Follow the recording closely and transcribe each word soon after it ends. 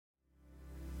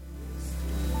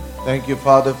Thank you,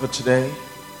 Father, for today.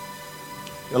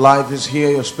 Your life is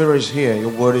here, your spirit is here, your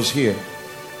word is here.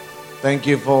 Thank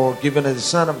you for giving us the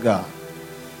Son of God,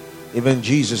 even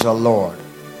Jesus our Lord,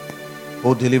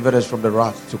 who delivered us from the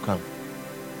wrath to come.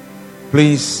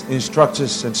 Please instruct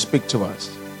us and speak to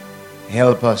us.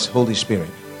 Help us, Holy Spirit.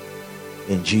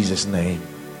 In Jesus' name,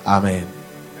 amen.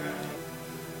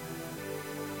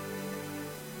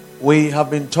 We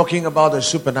have been talking about the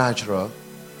supernatural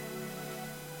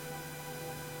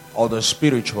or the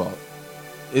spiritual.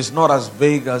 It's not as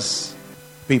vague as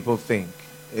people think.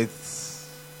 It's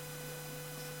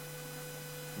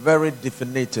very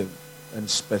definitive and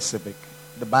specific.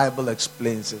 The Bible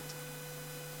explains it.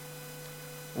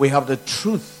 We have the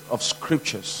truth of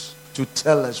scriptures to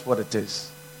tell us what it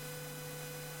is.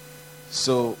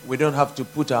 So we don't have to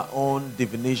put our own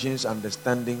definitions,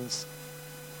 understandings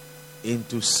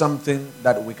into something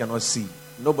that we cannot see.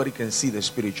 Nobody can see the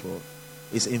spiritual.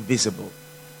 It's invisible.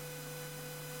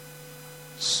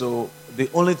 So the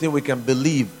only thing we can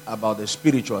believe about the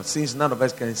spiritual, since none of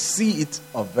us can see it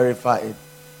or verify it,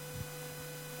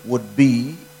 would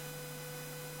be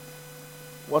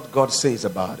what God says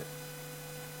about it.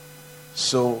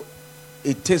 So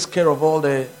it takes care of all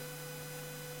the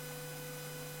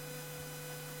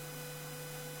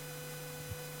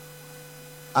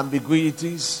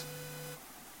ambiguities,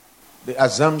 the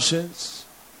assumptions,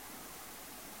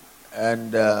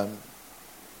 and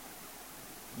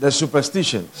the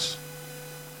superstitions.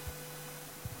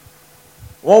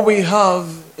 What we have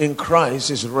in Christ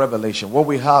is revelation. What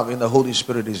we have in the Holy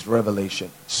Spirit is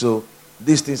revelation. So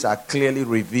these things are clearly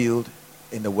revealed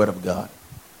in the Word of God.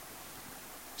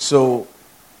 So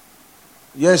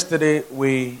yesterday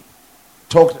we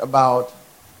talked about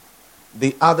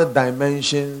the other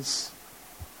dimensions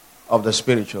of the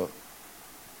spiritual.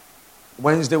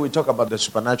 Wednesday we talk about the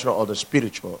supernatural or the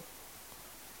spiritual.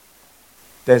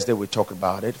 Thursday we talk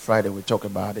about it. Friday we talk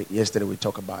about it. Yesterday we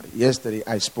talk about it. Yesterday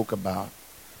I spoke about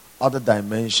other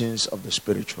dimensions of the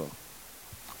spiritual.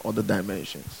 Other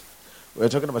dimensions. We're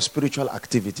talking about spiritual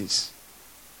activities.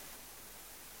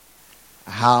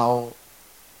 How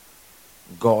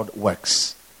God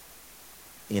works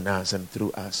in us and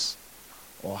through us.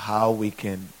 Or how we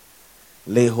can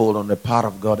lay hold on the power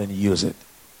of God and use it.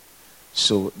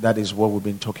 So that is what we've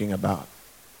been talking about.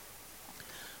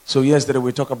 So yesterday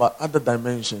we talked about other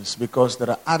dimensions because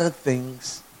there are other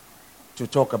things to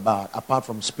talk about apart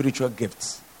from spiritual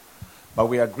gifts. But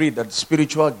we agreed that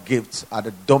spiritual gifts are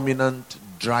the dominant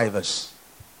drivers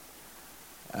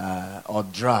or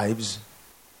drives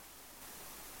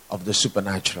of the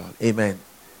supernatural. Amen.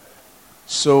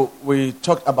 So we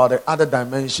talked about the other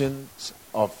dimensions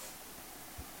of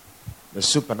the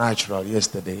supernatural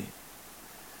yesterday.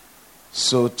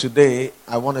 So today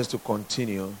I want us to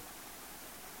continue.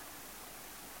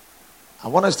 I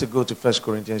want us to go to 1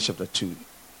 Corinthians chapter 2.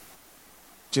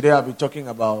 Today I'll be talking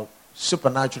about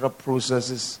supernatural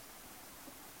processes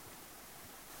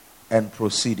and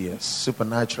procedures.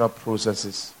 Supernatural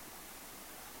processes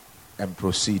and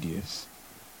procedures.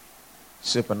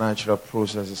 Supernatural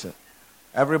processes.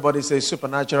 Everybody say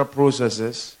supernatural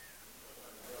processes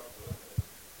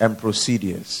and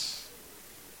procedures.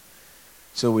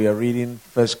 So we are reading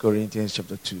 1 Corinthians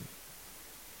chapter 2.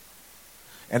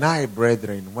 And I,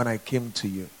 brethren, when I came to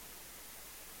you,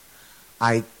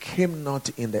 I came not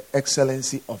in the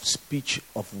excellency of speech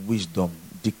of wisdom,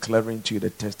 declaring to you the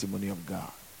testimony of God.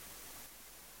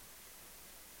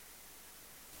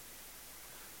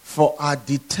 For I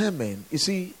determined, you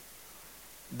see,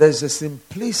 there's a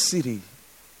simplicity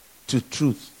to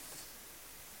truth.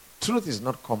 Truth is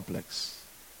not complex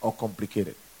or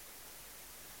complicated.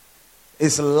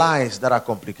 It's lies that are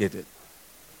complicated.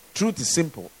 Truth is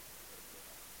simple.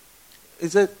 He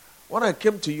said, when I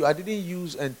came to you, I didn't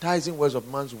use enticing words of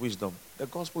man's wisdom. The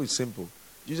gospel is simple.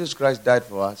 Jesus Christ died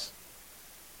for us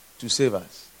to save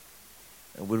us.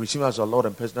 And we receive him as our Lord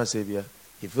and personal Savior.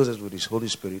 He fills us with his Holy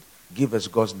Spirit, gives us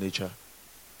God's nature,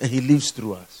 and he lives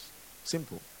through us.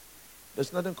 Simple.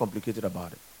 There's nothing complicated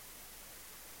about it.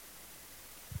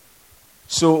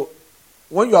 So,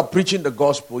 when you are preaching the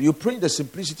gospel, you preach the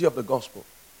simplicity of the gospel.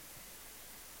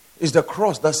 It's the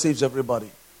cross that saves everybody.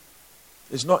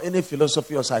 It's not any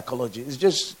philosophy or psychology. It's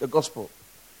just the gospel.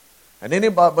 And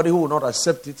anybody who will not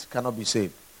accept it cannot be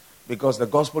saved. Because the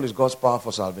gospel is God's power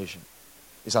for salvation.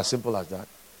 It's as simple as that.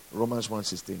 Romans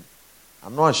 1:16.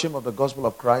 I'm not ashamed of the gospel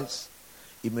of Christ.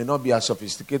 It may not be as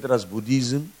sophisticated as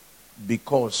Buddhism.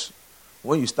 Because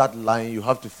when you start lying, you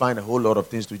have to find a whole lot of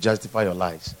things to justify your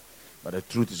lies. But the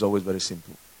truth is always very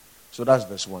simple. So that's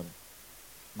verse 1.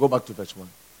 Go back to verse 1.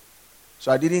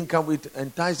 So I didn't come with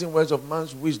enticing words of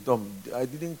man's wisdom. I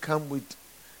didn't come with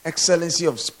excellency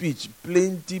of speech,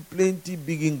 plenty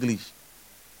big English.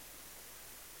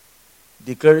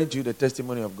 Declaring to you the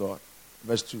testimony of God.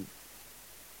 Verse 2.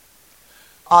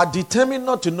 Are determined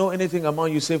not to know anything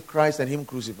among you save Christ and Him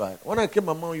crucified. When I came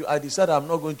among you, I decided I'm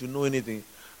not going to know anything.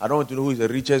 I don't want to know who is the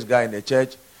richest guy in the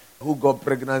church, who got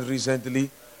pregnant recently,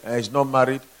 and is not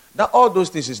married. Now, all those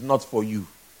things is not for you.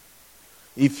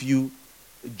 If you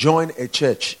join a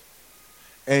church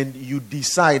and you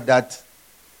decide that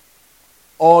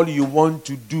all you want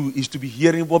to do is to be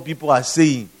hearing what people are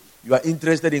saying, you are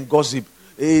interested in gossip,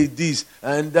 hey, this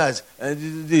and that,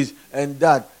 and this and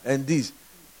that, and this.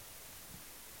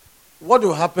 What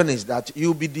will happen is that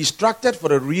you'll be distracted for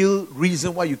the real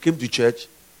reason why you came to church,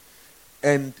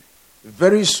 and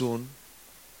very soon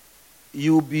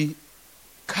you'll be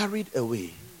carried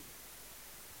away.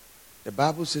 The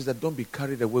Bible says that don't be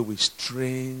carried away with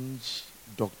strange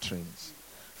doctrines,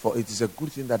 for it is a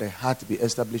good thing that a heart be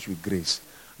established with grace,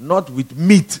 not with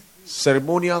meat,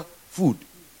 ceremonial food,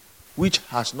 which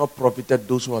has not profited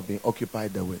those who have been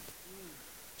occupied therewith.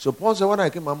 So Paul said, when I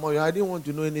came among you, I didn't want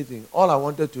to know anything. All I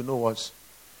wanted to know was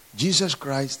Jesus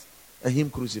Christ and Him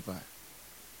crucified.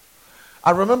 I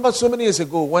remember so many years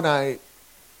ago when I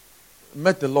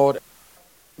met the Lord,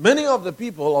 many of the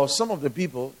people, or some of the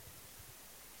people,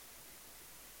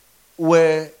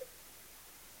 were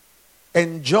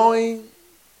enjoying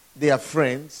their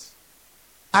friends.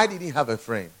 I didn't have a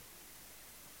friend.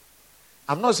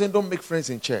 I'm not saying don't make friends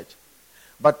in church.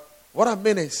 But what I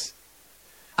mean is,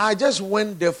 I just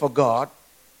went there for God.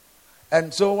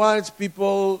 And so once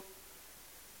people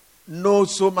know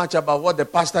so much about what the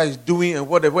pastor is doing and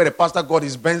where the pastor got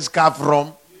his Benz car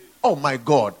from, oh my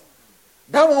God,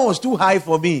 that one was too high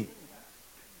for me.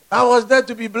 I was there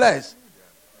to be blessed.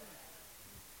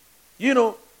 You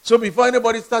know, so before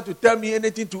anybody starts to tell me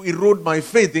anything to erode my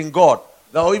faith in God,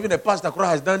 that even the pastor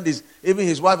has done this, even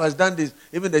his wife has done this,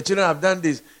 even the children have done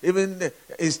this, even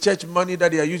his church money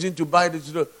that they are using to buy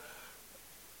this.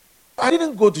 I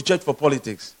didn't go to church for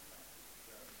politics.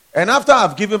 And after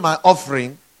I've given my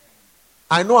offering,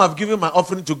 I know I've given my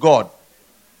offering to God.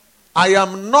 I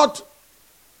am not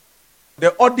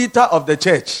the auditor of the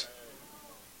church.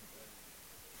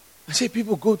 I say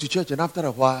people go to church and after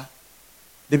a while,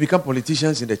 they become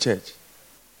politicians in the church.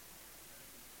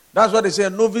 That's why they say a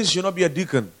novice should not be a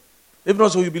deacon. If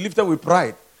not so, you'll be lifted with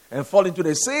pride and fall into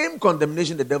the same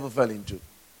condemnation the devil fell into.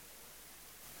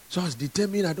 So I was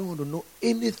determined I don't want to know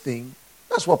anything.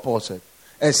 That's what Paul said.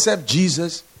 Except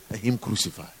Jesus and Him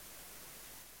crucified.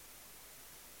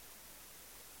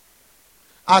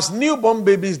 As newborn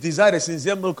babies desire the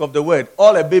sincere milk of the word,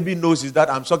 all a baby knows is that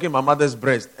I'm sucking my mother's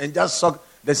breast, and just suck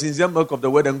the sincere milk of the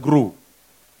word and grow.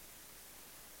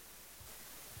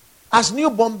 As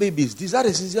newborn babies desire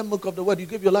the sincere milk of the word, you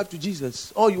give your life to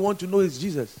Jesus. All you want to know is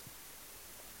Jesus.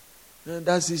 And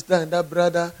that sister and that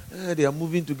brother, they are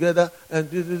moving together, and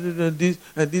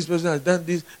this person has done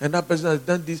this, and that person has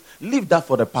done this. Leave that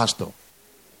for the pastor.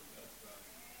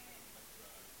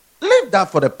 Leave that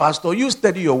for the pastor. You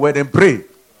study your word and pray.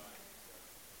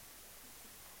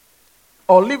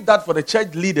 Or leave that for the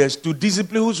church leaders to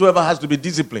discipline whosoever has to be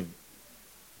disciplined.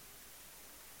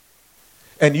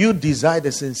 And you desire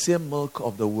the sincere milk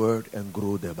of the word and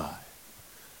grow thereby.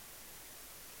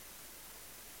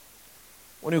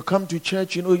 When you come to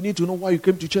church, you need to know why you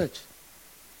came to church.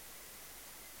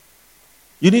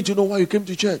 You need to know why you came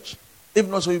to church. If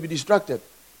not, so you'll be distracted.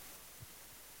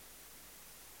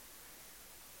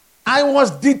 I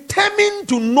was determined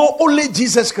to know only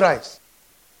Jesus Christ.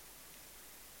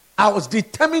 I was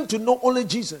determined to know only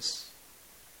Jesus.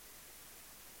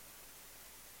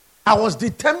 I was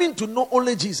determined to know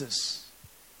only Jesus.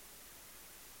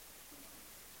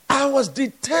 I was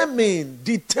determined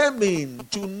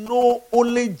to know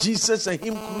only Jesus and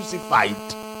Him crucified.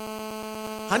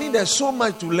 Honey, there's so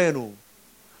much to learn,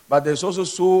 but there's also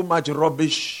so much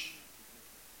rubbish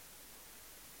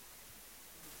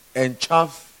and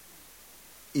chaff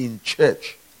in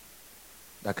church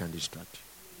that can distract you.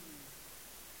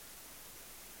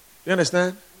 You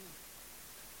understand?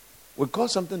 We call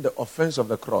something the offense of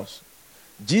the cross.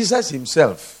 Jesus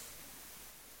Himself,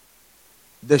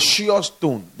 the sure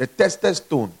stone, the tested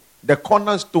stone, the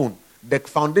cornerstone, the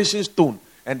foundation stone,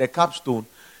 and the capstone,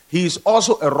 He is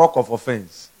also a rock of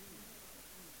offense.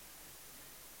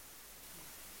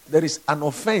 There is an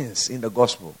offense in the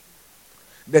gospel.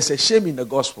 There's a shame in the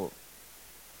gospel.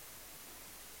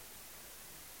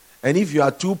 And if you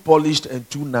are too polished and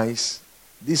too nice,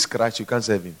 this Christ, you can't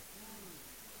serve Him.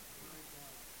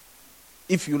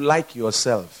 If you like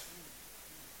yourself,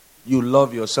 you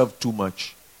love yourself too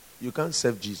much, you can't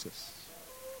serve Jesus.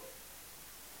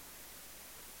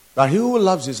 But he who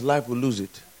loves his life will lose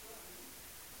it.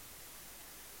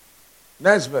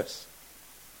 Next verse.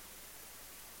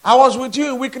 I was with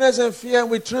you in weakness and fear and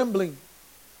with trembling.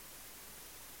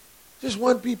 Just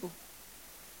one people.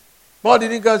 Paul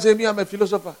didn't come and say, me, I'm a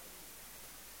philosopher.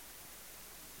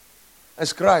 A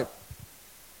scribe.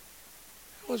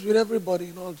 I was with everybody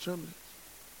in all trembling.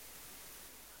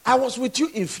 I was with you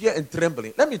in fear and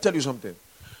trembling. Let me tell you something.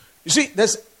 You see,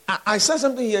 I said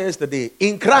something here yesterday.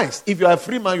 In Christ, if you are a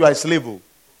free man, you are a slave.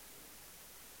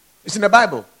 It's in the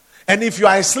Bible. And if you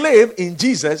are a slave in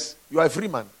Jesus, you are a free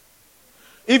man.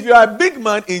 If you are a big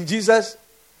man in Jesus,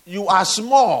 you are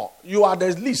small. You are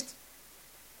the least.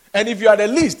 And if you are the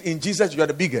least in Jesus, you are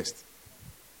the biggest.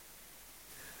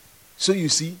 So you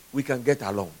see, we can get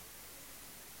along.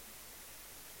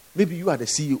 Maybe you are the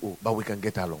CEO, but we can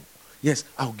get along. Yes,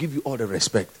 I'll give you all the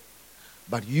respect.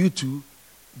 But you two,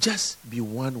 just be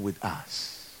one with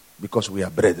us. Because we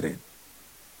are brethren.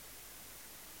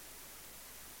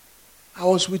 I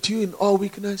was with you in all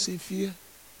weakness and fear.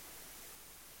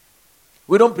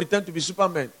 We don't pretend to be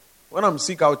Superman. When I'm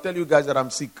sick, I'll tell you guys that I'm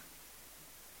sick.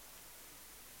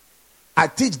 I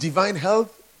teach divine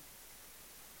health.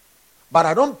 But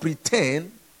I don't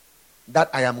pretend that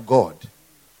I am God.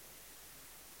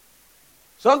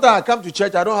 Sometimes I come to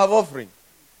church, I don't have offering.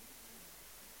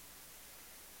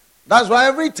 That's why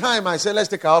every time I say, let's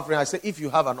take an offering, I say, if you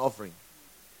have an offering.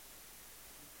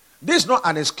 This is not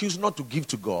an excuse not to give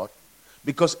to God.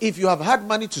 Because if you have had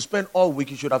money to spend all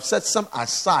week, you should have set some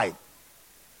aside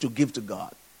to give to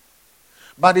God.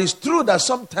 But it's true that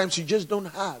sometimes you just don't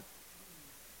have.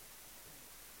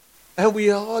 And we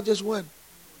are all just one.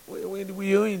 When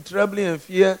we are in trouble and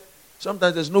fear,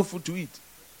 sometimes there's no food to eat.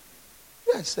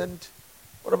 Yes, and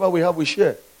whatever we have, we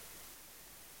share.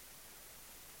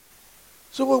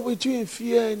 So when we're in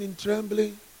fear and in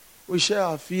trembling, we share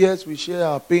our fears, we share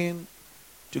our pain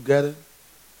together.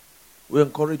 We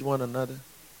encourage one another.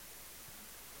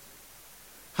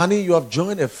 Honey, you have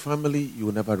joined a family you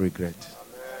will never regret.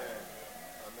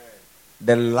 Amen.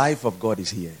 The life of God is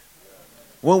here.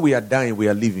 When we are dying, we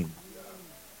are living.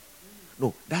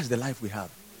 No, that's the life we have.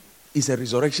 It's a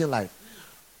resurrection life.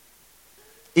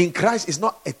 In Christ, it's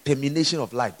not a termination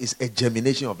of life. It's a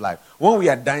germination of life. When we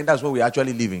are dying, that's when we are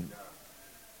actually living.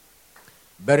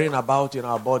 Burying about in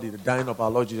our body the dying of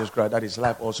our Lord Jesus Christ, that His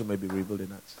life also may be revealed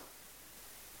in us.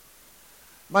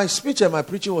 My speech and my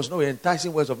preaching was not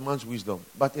enticing words of man's wisdom,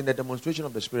 but in the demonstration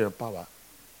of the Spirit and power.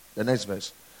 The next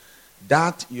verse.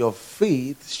 That your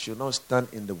faith should not stand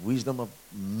in the wisdom of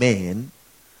men,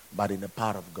 but in the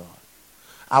power of God.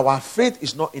 Our faith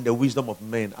is not in the wisdom of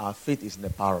men. Our faith is in the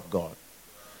power of God.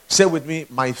 Say with me,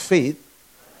 my faith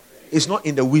is not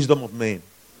in the wisdom of men.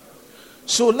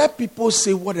 So let people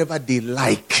say whatever they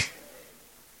like.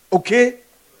 Okay?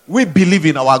 We believe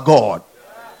in our God.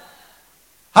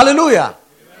 Hallelujah.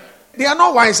 They are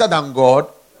not wiser than God.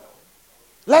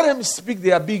 Let them speak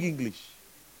their big English.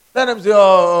 Let them say,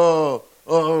 oh.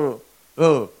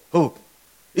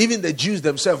 Even the Jews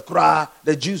themselves cry.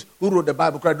 The Jews who wrote the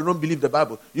Bible cry. They don't believe the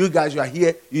Bible. You guys, you are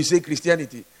here. You say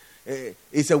Christianity.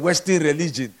 It's a Western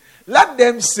religion. Let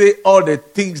them say all the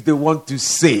things they want to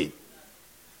say.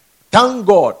 Thank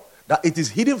God that it is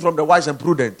hidden from the wise and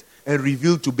prudent and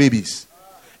revealed to babies.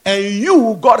 And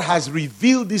you, God has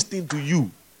revealed this thing to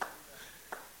you.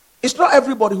 It's not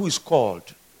everybody who is called.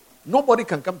 Nobody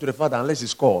can come to the Father unless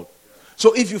he's called.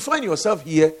 So if you find yourself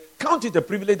here, count it a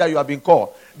privilege that you have been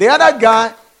called. The other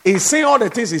guy is saying all the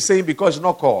things he's saying because he's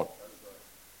not called.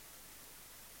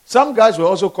 Some guys were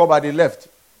also called, but they left.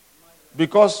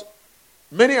 Because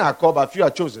many are called, but few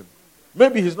are chosen.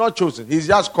 Maybe he's not chosen. He's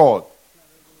just called.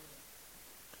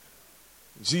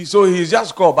 See, so he's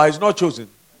just called, but he's not chosen.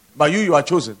 But you are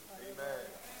chosen. Amen.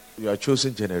 You are a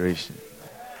chosen generation.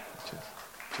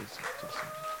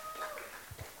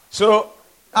 So,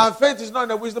 our faith is not in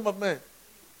the wisdom of men.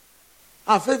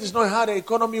 Our faith is not in how the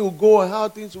economy will go and how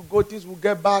things will go, things will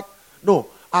get back. No,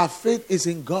 our faith is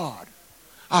in God.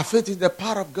 Our faith is in the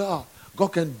power of God. God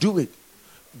can do it.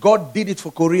 God did it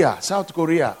for Korea, South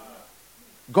Korea.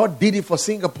 God did it for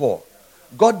Singapore.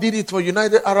 God did it for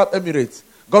United Arab Emirates.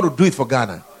 God will do it for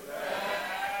Ghana.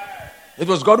 It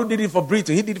was God who did it for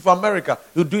Britain. He did it for America.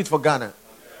 He'll do it for Ghana.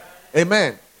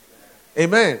 Amen.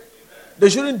 Amen. They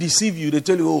shouldn't deceive you. They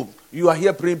tell you, oh, you are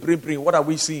here praying. What are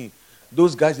we seeing?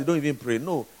 Those guys, they don't even pray.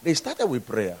 No, they started with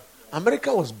prayer.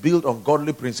 America was built on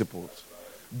godly principles.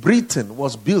 Britain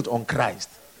was built on Christ.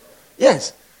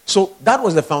 Yes. So that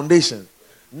was the foundation.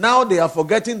 Now they are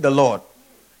forgetting the Lord.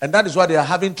 And that is why they are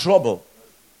having trouble.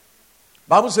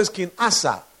 Bible says King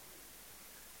Asa,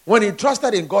 when he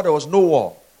trusted in God, there was no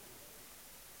war.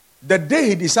 The day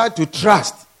he decided to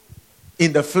trust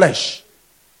in the flesh,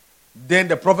 then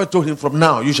the prophet told him, from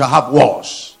now you shall have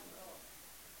wars.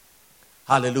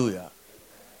 Hallelujah.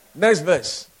 Next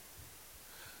verse.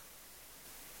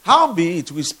 Howbeit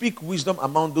we speak wisdom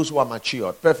among those who are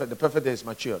matured. Perfect. The perfect is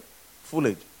matured. Full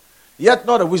age. Yet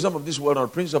not the wisdom of this world or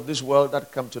the prince of this world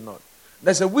that come to naught.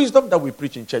 There's a wisdom that we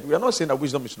preach in church. We are not saying that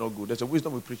wisdom is not good. There's a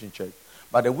wisdom we preach in church.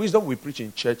 But the wisdom we preach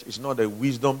in church is not the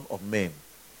wisdom of men.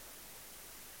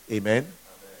 Amen?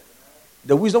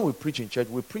 The wisdom we preach in church,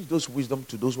 we preach those wisdom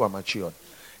to those who are matured.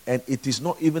 And it is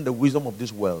not even the wisdom of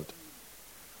this world,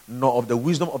 nor of the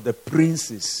wisdom of the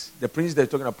princes. The princes they're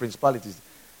talking about principalities.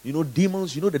 You know,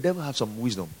 demons, you know, the devil has some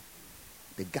wisdom.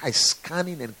 The guy is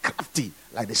cunning and crafty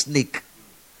like the snake.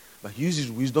 But he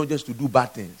uses wisdom just to do bad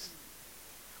things.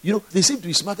 You know, they seem to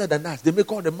be smarter than us. They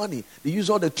make all the money. They use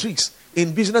all the tricks.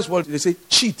 In business world, they say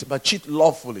cheat, but cheat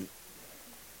lawfully.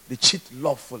 They cheat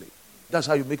lawfully. That's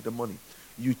how you make the money.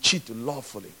 You cheat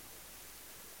lawfully.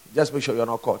 Just make sure you're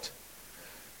not caught.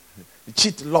 You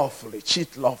cheat lawfully,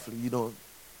 you know.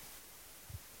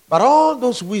 But all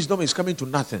those wisdom is coming to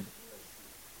nothing.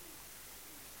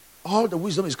 All the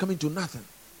wisdom is coming to nothing.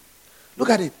 Look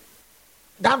at it.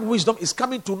 That wisdom is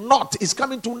coming to naught. It's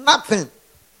coming to nothing.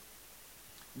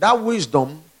 That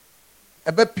wisdom,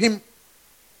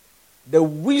 the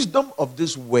wisdom of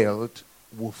this world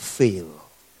will fail.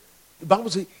 The Bible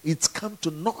says it's come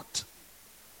to naught.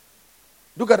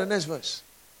 Look at the next verse.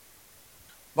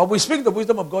 But we speak the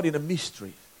wisdom of God in a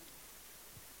mystery.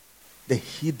 The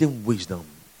hidden wisdom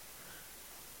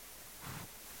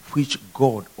which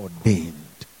God ordained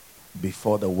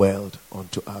before the world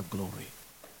unto our glory.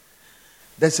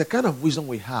 There's a kind of wisdom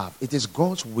we have. It is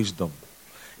God's wisdom.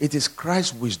 It is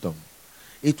Christ's wisdom.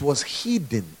 It was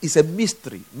hidden. It's a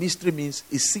mystery. Mystery means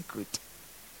it's secret.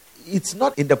 It's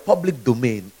not in the public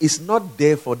domain. It's not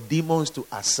there for demons to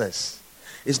access.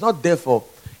 It's not there for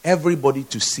everybody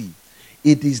to see.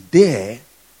 It is there.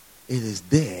 It is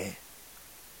there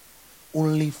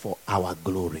only for our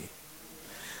glory.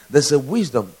 There's a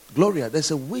wisdom, Gloria,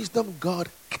 there's a wisdom God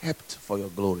kept for your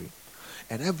glory.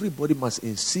 And everybody must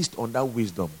insist on that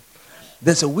wisdom.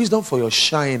 There's a wisdom for your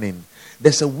shining.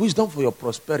 There's a wisdom for your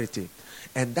prosperity.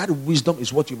 And that wisdom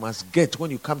is what you must get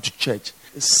when you come to church.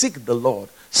 Seek the Lord.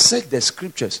 Seek the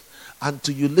scriptures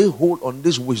until you lay hold on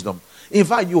this wisdom. In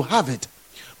fact, you have it,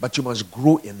 but you must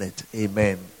grow in it.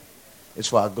 Amen. It's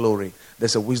for our glory.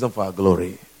 There's a wisdom for our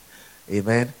glory.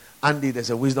 Amen. Andy, there's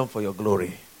a wisdom for your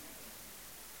glory.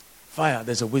 Fire,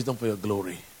 there's a wisdom for your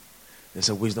glory. There's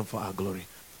a wisdom for our glory.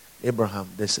 Abraham,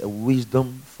 there's a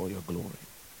wisdom for your glory.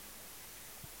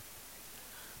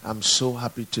 I'm so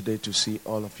happy today to see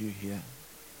all of you here.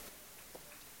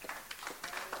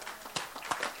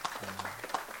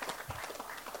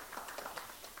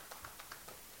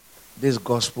 This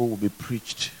gospel will be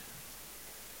preached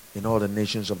in all the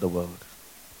nations of the world.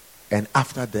 And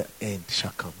after the end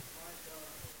shall come.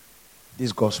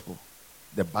 This gospel,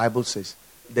 the Bible says,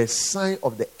 the sign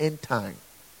of the end time.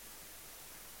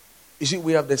 You see,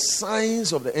 we have the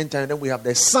signs of the end time, then we have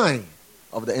the sign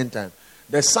of the end time.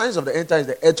 The signs of the end time is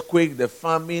the earthquake, the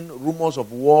famine, rumors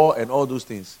of war, and all those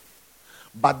things.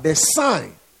 But the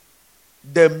sign,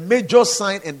 the major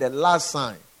sign and the last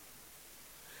sign.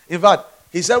 In fact,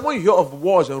 he said when you hear of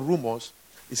wars and rumors,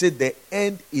 he said the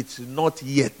end is not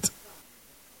yet.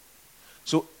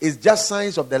 So it's just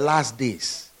signs of the last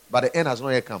days, but the end has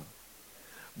not yet come.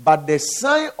 But the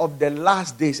sign of the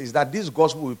last days is that this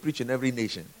gospel will preach in every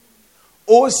nation.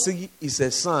 OC is a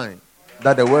sign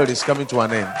that the world is coming to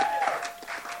an end.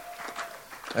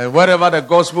 And wherever the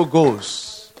gospel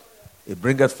goes, it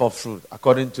bringeth forth fruit,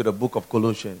 according to the book of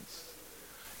Colossians.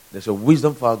 There's a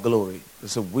wisdom for our glory.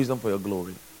 There's a wisdom for your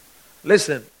glory.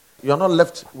 Listen, you are not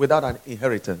left without an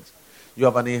inheritance. You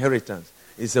have an inheritance.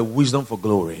 It's a wisdom for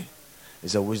glory.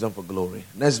 It's a wisdom for glory.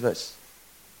 Next verse.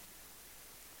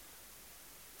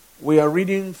 We are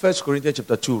reading 1 Corinthians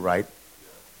chapter 2, right?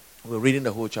 We're reading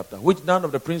the whole chapter. Which none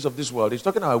of the prince of this world. He's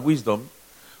talking about wisdom,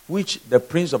 which the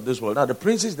prince of this world. Now, the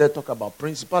princes, they talk about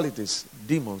principalities,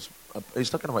 demons.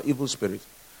 He's talking about evil spirits.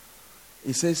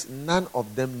 He says, none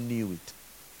of them knew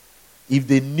it. If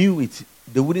they knew it,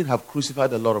 they wouldn't have crucified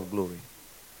the Lord of glory.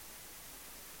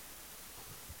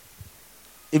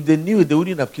 If they knew it, they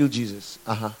wouldn't have killed Jesus.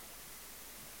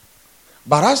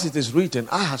 But as it is written,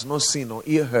 eye has not seen or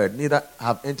ear heard, neither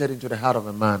have entered into the heart of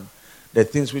a man the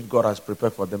things which God has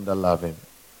prepared for them that love him.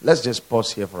 Let's just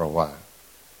pause here for a while.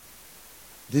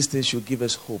 These things should give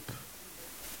us hope.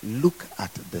 Look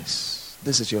at this.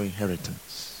 This is your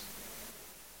inheritance.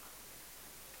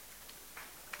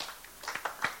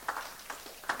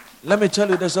 Let me tell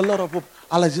you, there's a lot of hope.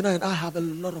 Alexander and I have a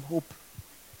lot of hope.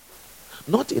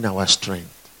 Not in our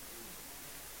strength.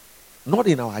 Not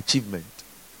in our achievement.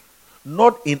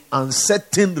 Not in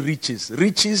uncertain riches.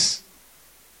 Riches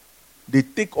They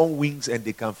take on wings and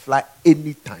they can fly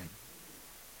anytime.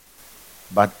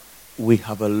 But we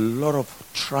have a lot of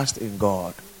trust in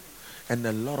God and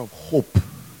a lot of hope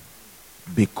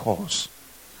because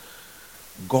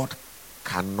God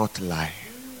cannot lie.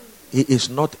 He is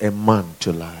not a man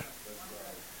to lie.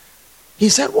 He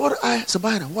said,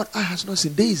 Sabina, what eye has not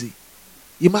seen? Daisy,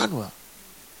 Emmanuel.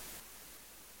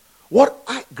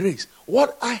 Grace,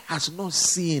 what eye has not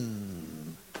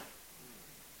seen?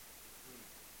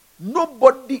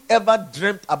 Nobody ever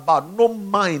dreamt about, no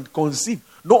mind conceived,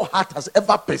 no heart has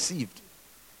ever perceived.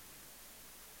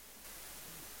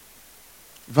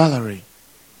 Valerie,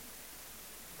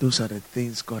 those are the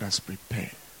things God has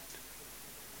prepared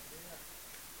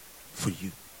for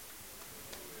you.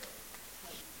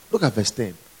 Look at verse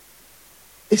 10.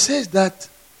 It says that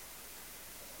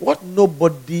what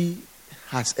nobody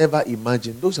has ever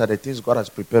imagined, those are the things God has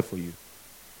prepared for you.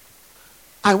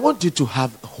 I want you to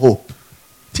have hope.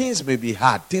 Things may be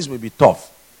hard, things may be tough,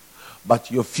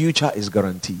 but your future is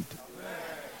guaranteed.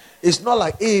 It's not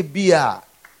like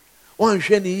one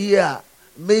year,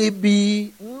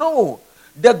 maybe. No.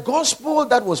 The gospel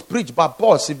that was preached by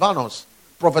Paul, Silvanus,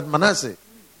 Prophet Manasseh,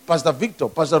 Pastor Victor,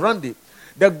 Pastor Randy,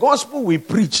 the gospel we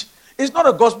preach is not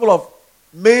a gospel of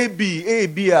maybe,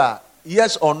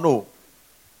 yes or no.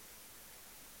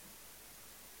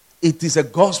 It is a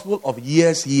gospel of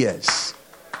yes, yes.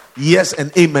 Yes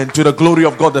and amen to the glory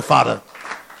of God the Father.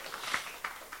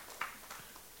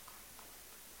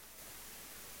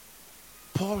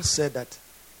 Paul said that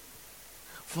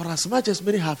for as much as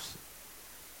many have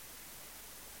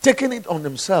taken it on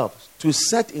themselves to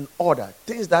set in order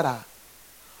things that are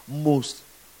most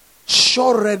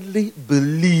assuredly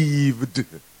believed.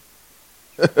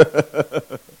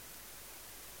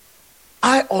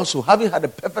 I also, having had a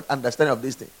perfect understanding of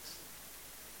these things,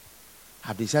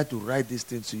 have decided to write these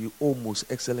things to you, O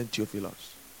most excellent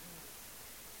Theophilus.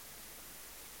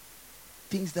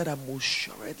 Things that are most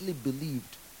assuredly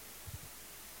believed.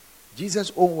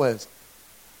 Jesus' own words,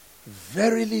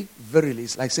 verily, verily,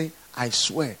 it's like saying, I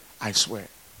swear, I swear.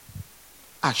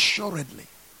 Assuredly.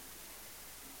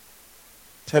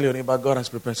 Tell your neighbor, God has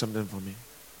prepared something for me.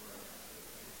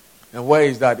 And where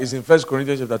is that? It's in 1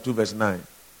 Corinthians chapter 2, verse 9.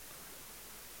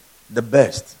 The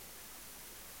best.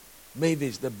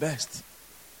 Mavis, the best.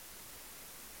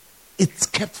 It's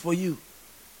kept for you.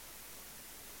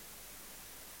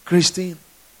 Christine.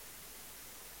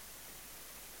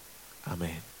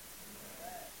 Amen.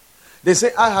 They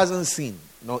say, eye hasn't seen,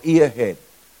 nor ear heard,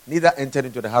 neither entered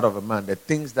into the heart of a man the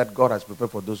things that God has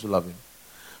prepared for those who love him.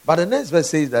 But the next verse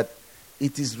says that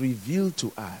it is revealed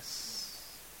to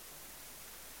us.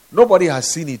 Nobody has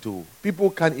seen it all.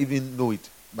 People can't even know it.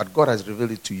 But God has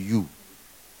revealed it to you.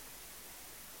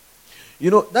 You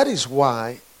know, that is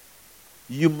why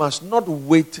you must not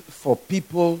wait for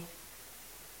people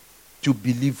to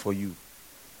believe for you.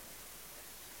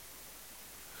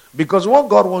 Because what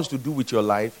God wants to do with your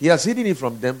life, He has hidden it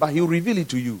from them, but He will reveal it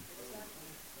to you.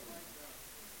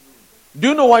 Do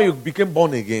you know why you became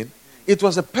born again? It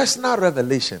was a personal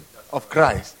revelation of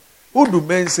Christ. Who do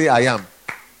men say I am?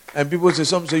 And people say,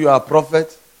 some say you are a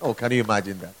prophet. Oh, can you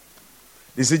imagine that?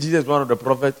 They say Jesus is one of the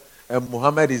prophets, and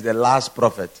Muhammad is the last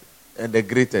prophet and the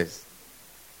greatest.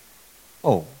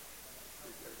 Oh.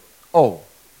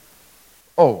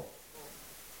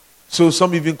 So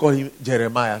some even call him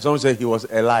Jeremiah. Some say he was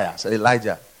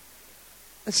Elijah.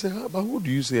 I say, but who do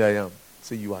you say I am? I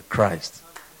say, you are Christ,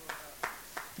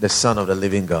 the Son of the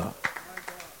living God.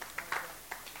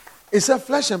 It said,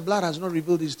 flesh and blood has not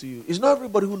revealed this to you. It's not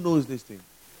everybody who knows this thing.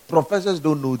 Professors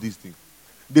don't know this thing.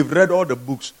 They've read all the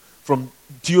books from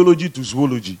theology to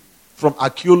zoology, from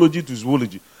archaeology to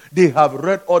zoology. They have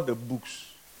read all the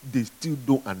books. They still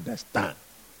don't understand.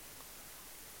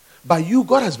 But you,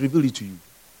 God has revealed it to you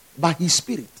by His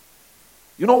Spirit.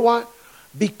 You know why?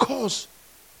 Because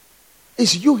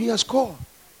it's you He has called.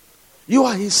 You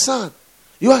are His son.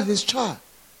 You are His child.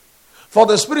 For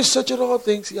the Spirit searches all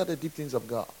things, He are the deep things of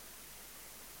God.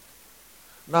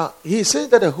 Now, He says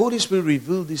that the Holy Spirit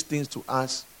revealed these things to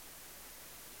us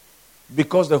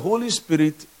because the Holy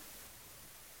Spirit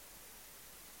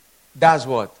does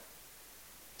what?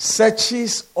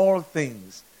 Searches all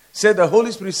things. Say the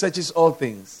Holy Spirit searches all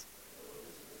things.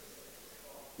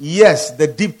 Yes, the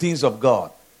deep things of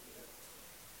God.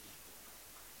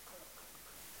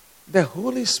 The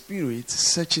Holy Spirit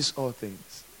searches all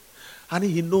things. And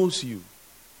He knows you.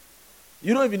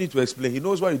 You don't even need to explain. He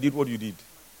knows why you did what you did.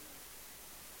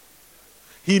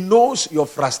 He knows your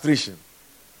frustration.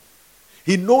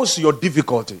 He knows your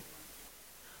difficulty.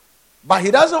 But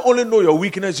He doesn't only know your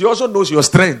weakness, He also knows your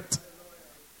strength.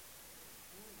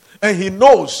 And He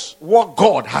knows what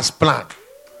God has planned.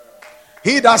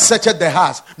 He that searcheth the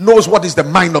heart knows what is the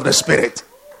mind of the Spirit.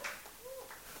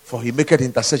 For he maketh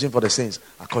intercession for the saints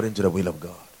according to the will of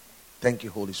God. Thank you,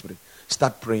 Holy Spirit.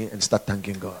 Start praying and start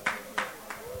thanking God.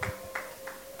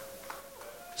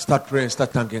 Start praying,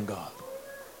 start thanking God.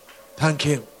 Thank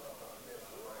Him.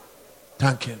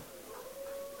 Thank Him.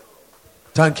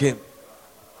 Thank Him.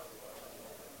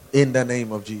 In the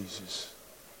name of Jesus.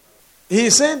 He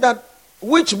is saying that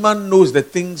which man knows the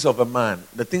things of a man,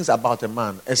 the things about a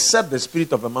man, except the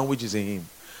spirit of a man which is in him.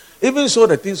 Even so,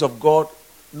 the things of God,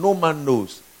 no man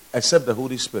knows except the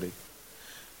Holy Spirit.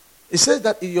 It says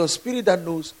that in your spirit that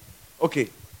knows. Okay,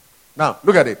 now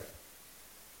look at it.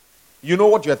 You know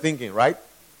what you are thinking, right?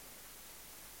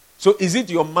 So is it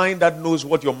your mind that knows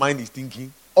what your mind is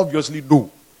thinking? Obviously,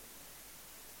 no.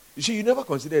 You see, you never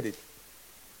considered it.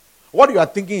 What you are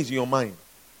thinking is in your mind.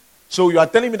 So you are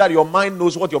telling me that your mind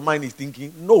knows what your mind is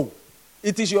thinking? No.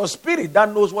 It is your spirit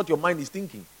that knows what your mind is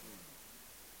thinking.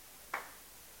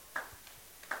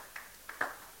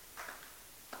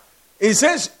 It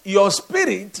says your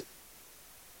spirit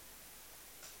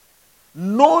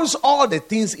knows all the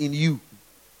things in you.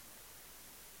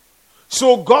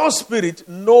 So God's spirit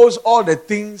knows all the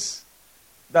things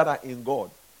that are in God.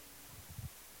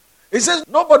 It says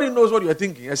nobody knows what you are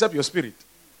thinking except your spirit.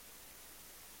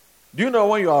 Do you know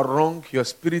when you are wrong, your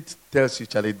spirit tells you,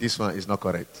 Charlie, this one is not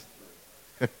correct.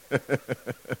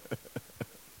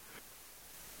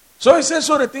 So it says,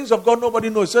 so the things of God nobody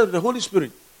knows, except the Holy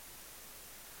Spirit.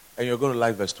 And you're going to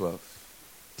like verse 12.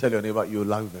 Tell your neighbor, you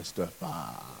like verse 12.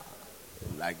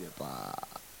 You like it.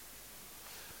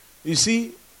 You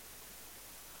see,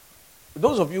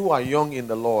 those of you who are young in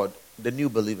the Lord, the new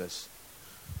believers,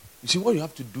 you see, what you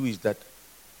have to do is that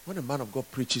when a man of God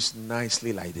preaches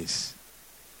nicely like this,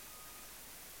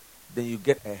 then you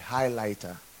get a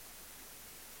highlighter.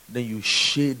 Then you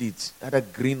shade it, either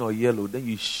green or yellow. Then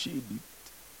you shade it.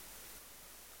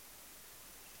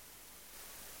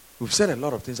 We've said a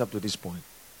lot of things up to this point.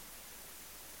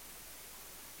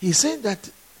 He's saying that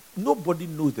nobody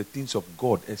knows the things of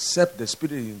God except the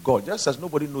Spirit in God. Just as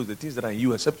nobody knows the things that are in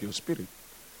you except your spirit.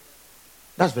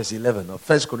 That's verse 11 of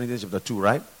 1 Corinthians chapter 2,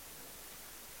 right?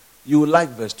 You will like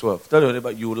verse 12. Tell your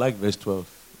neighbor, you will like verse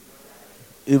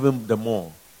 12. Even the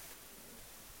more.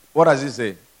 What does it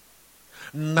say?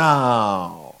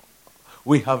 Now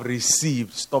we have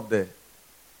received. Stop there.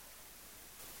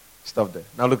 Stop there.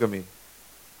 Now look at me.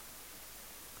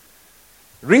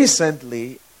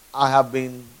 Recently, I have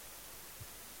been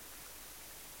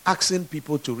asking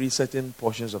people to read certain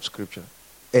portions of Scripture.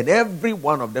 And every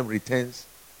one of them returns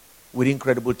with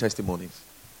incredible testimonies.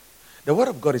 The Word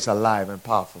of God is alive and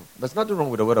powerful. There's nothing wrong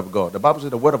with the Word of God. The Bible says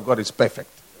the Word of God is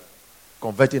perfect,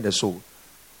 converting the soul.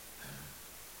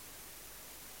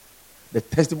 The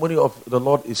testimony of the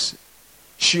Lord is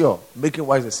sure, making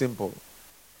wise the simple.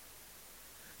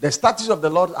 The statutes of the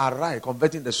Lord are right,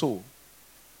 converting the soul.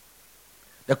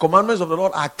 The commandments of the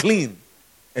Lord are clean,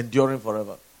 enduring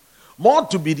forever. More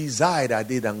to be desired are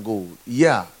they than gold.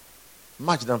 Yeah,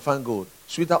 much than fine gold.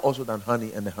 Sweeter also than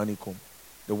honey and the honeycomb.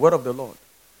 The word of the Lord.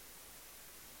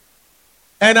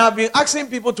 And I've been asking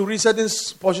people to read certain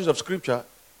portions of Scripture.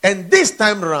 And this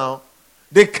time around,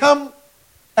 they come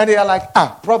and they are like,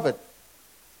 prophet,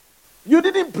 you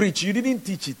didn't preach, you didn't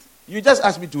teach it. You just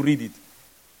asked me to read it.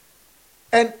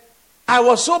 And I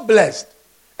was so blessed.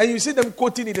 And you see them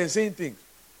quoting it and saying things.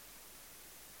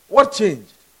 What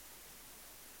changed?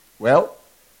 Well,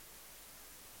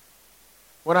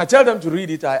 when I tell them to read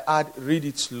it, I add, read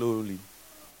it slowly.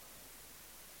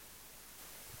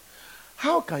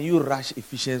 How can you rush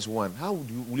Ephesians 1? How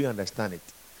will you understand it?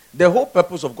 The whole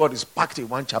purpose of God is packed in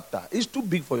one chapter. It's too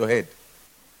big for your head.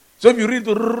 So if you read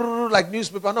it like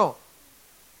newspaper, no.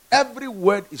 Every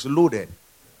word is loaded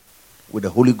with the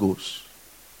Holy Ghost.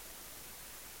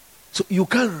 So you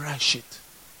can't rush it.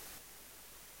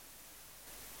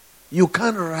 You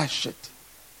can't rush it.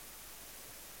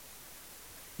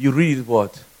 You read it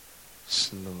what?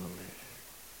 Slowly.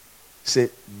 Say,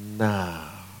 now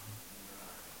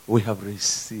we have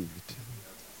received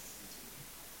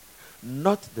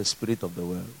not the spirit of the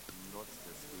world.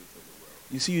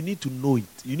 You see, you need to know it.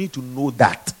 You need to know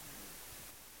that.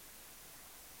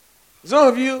 Some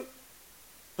of you,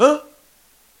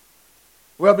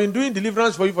 we have been doing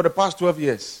deliverance for you for the past 12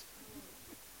 years.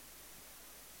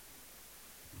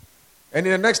 And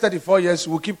in the next 34 years,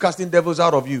 we'll keep casting devils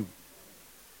out of you.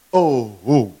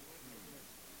 Oh.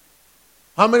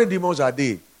 How many demons are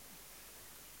there?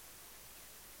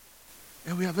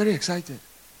 And we are very excited.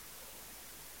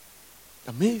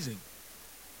 Amazing.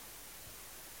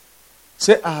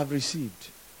 Say, I have received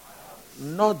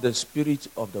not the spirit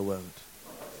of the world.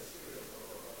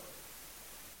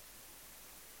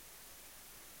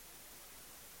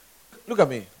 Look at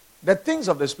me. The things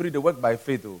of the Spirit, they work by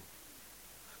faith. Oh.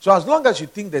 So as long as you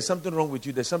think there's something wrong with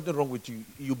you, there's something wrong with you,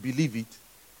 you believe it.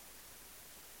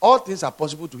 All things are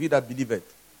possible to he that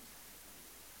believeth.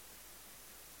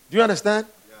 Do you understand?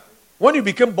 Yeah. When you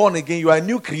became born again, you are a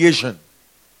new creation.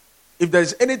 If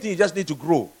there's anything, you just need to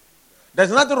grow.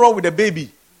 There's nothing wrong with the baby.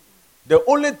 The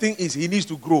only thing is he needs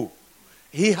to grow.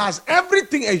 He has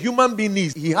everything a human being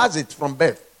needs. He has it from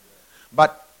birth.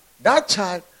 But that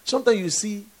child, sometimes you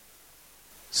see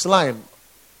slime.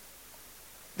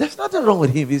 There's nothing wrong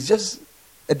with him. It's just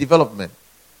a development.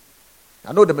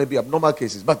 I know there may be abnormal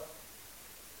cases, but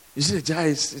you see the child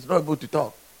is not able to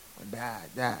talk.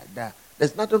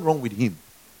 There's nothing wrong with him.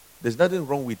 There's nothing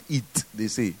wrong with it, they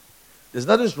say. There's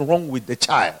nothing wrong with the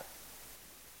child.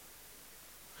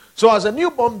 So as a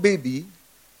newborn baby,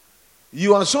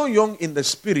 you are so young in the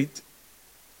spirit,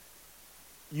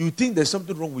 you think there's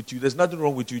something wrong with you. There's nothing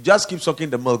wrong with you. Just keep sucking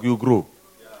the milk, you grow.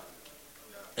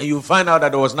 And you find out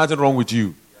that there was nothing wrong with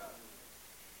you.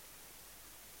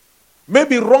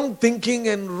 Maybe wrong thinking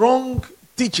and wrong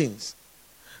teachings.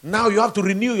 Now you have to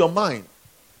renew your mind.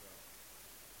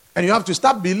 And you have to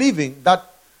start believing that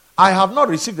I have not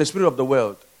received the spirit of the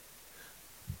world.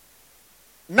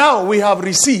 Now we have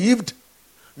received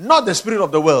not the spirit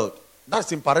of the world.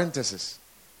 That's in parenthesis.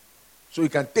 So you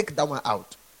can take that one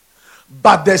out.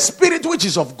 But the spirit which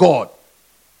is of God.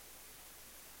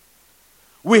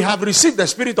 We have received the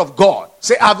spirit of God.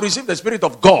 Say, I have received the spirit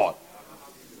of God.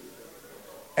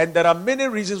 And there are many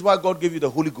reasons why God gave you the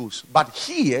Holy Ghost. But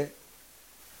here,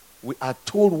 we are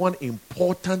told one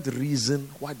important reason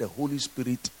why the Holy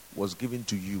Spirit was given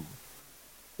to you.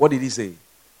 What did he say?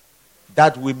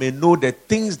 That we may know the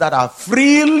things that are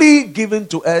freely given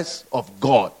to us of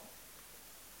God.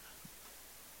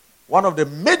 One of the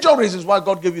major reasons why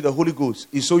God gave you the Holy Ghost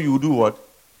is so you do what?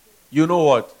 You know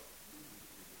what?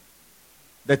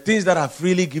 The things that are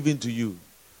freely given to you.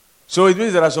 So it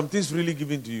means there are some things freely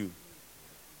given to you.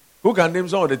 Who can name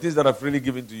some of the things that are freely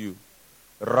given to you?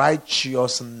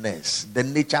 Righteousness, the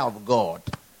nature of God,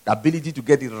 the ability to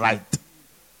get it right.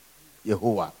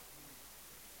 Yehovah.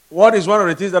 What is one of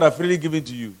the things that are freely given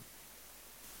to you?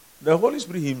 The Holy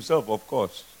Spirit himself, of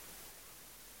course.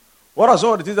 What are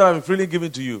some of the things that are freely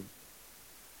given to you?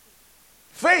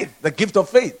 Faith, the gift of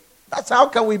faith. That's how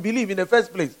can we believe in the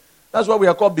first place. That's why we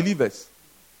are called believers.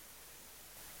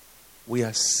 We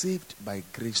are saved by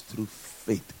grace through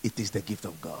faith. It is the gift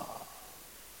of God.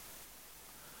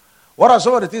 What are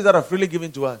some of the things that are freely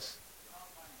given to us?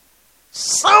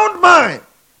 Sound mind.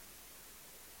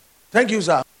 Thank you,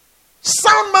 sir.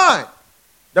 Sound mind.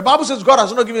 The Bible says God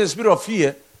has not given a spirit of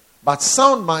fear, but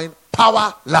sound mind,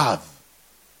 power, love.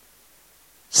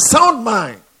 Sound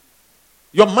mind.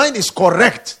 Your mind is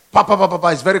correct. Papa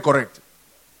is very correct.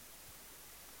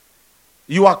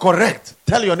 You are correct.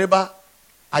 Tell your neighbor,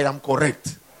 I am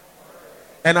correct.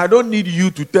 And I don't need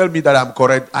you to tell me that I'm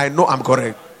correct. I know I'm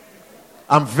correct.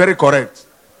 I'm very correct.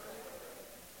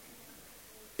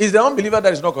 Is the unbeliever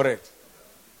that is not correct?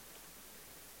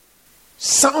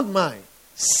 Sound mind.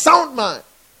 Sound mind.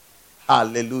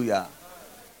 Hallelujah.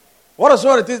 What are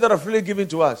some of the things that are freely given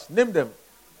to us? Name them.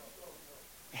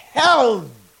 Health.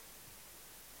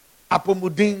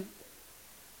 Apomudin.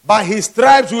 By his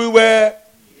stripes we were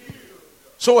healed.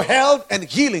 So health and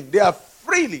healing, they are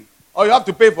freely. Or you have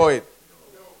to pay for it.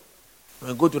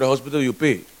 When you go to the hospital, you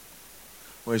pay.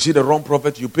 When you see the wrong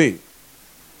prophet, you pay.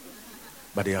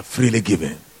 But they are freely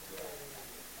given.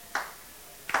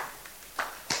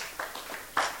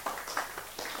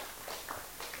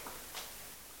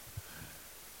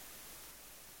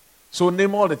 So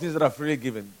name all the things that are freely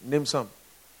given. Name some.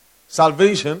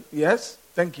 Salvation, yes.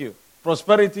 Thank you.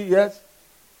 Prosperity, yes.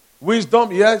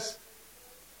 Wisdom, yes.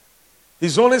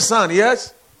 His only son,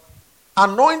 yes.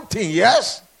 Anointing,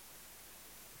 yes.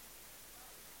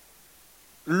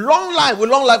 Long life, with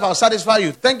long life I'll satisfy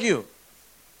you. Thank you.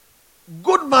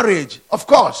 Good marriage, of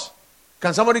course.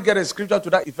 Can somebody get a scripture to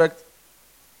that effect?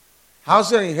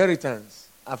 House and inheritance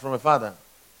are from a father,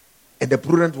 and the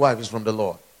prudent wife is from the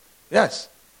Lord. Yes.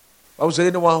 I would say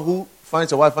anyone who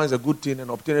finds a wife finds a good thing and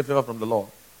obtains favor from the Lord.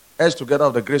 Heirs together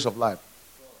of the grace of life.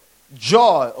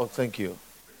 Joy, oh thank you.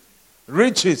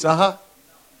 Riches,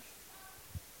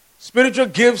 Spiritual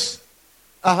gifts,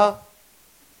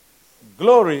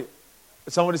 Glory.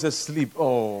 Somebody says sleep.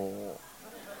 Oh.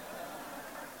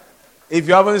 If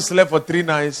you haven't slept for 3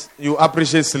 nights, you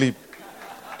appreciate sleep.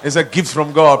 It's a gift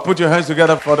from God. Put your hands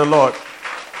together for the Lord.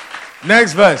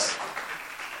 Next verse.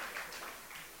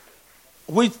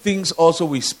 Which things also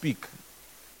we speak,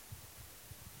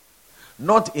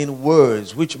 not in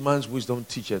words which man's wisdom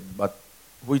teacheth, but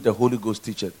which the Holy Ghost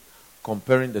teacheth,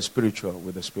 comparing the spiritual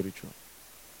with the spiritual.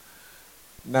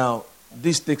 Now,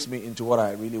 this takes me into what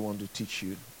I really want to teach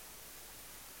you.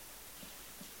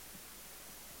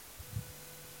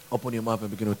 Open your mouth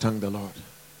and begin to thank the Lord.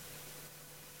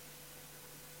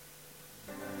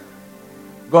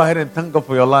 Go ahead and thank God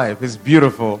for your life. It's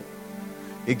beautiful.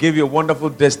 He gave you a wonderful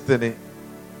destiny.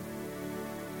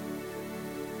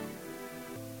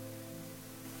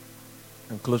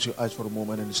 And close your eyes for a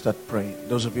moment and start praying.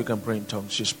 Those of you who can pray in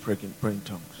tongues, just pray in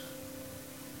tongues.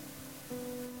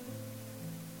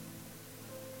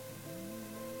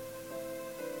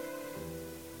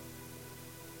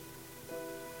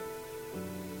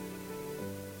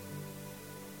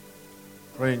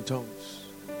 Pray in tongues.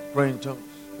 Pray in tongues.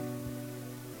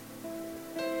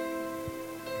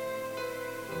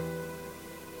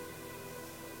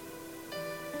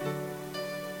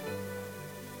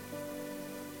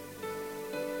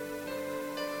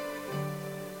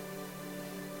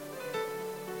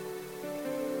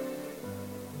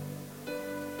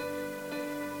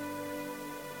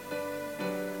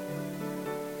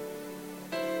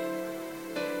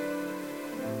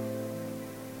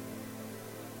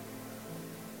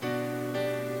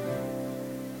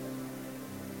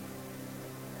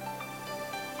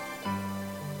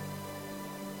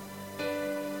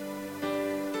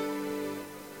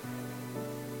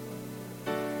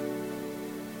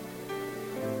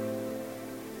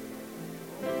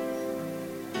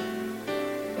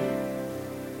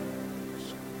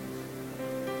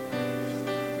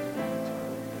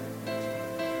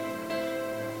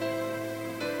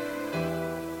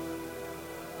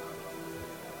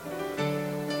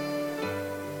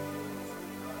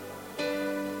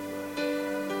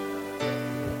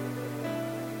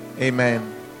 Amen.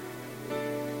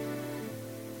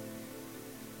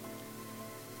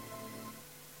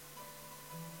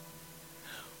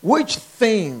 Which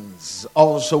things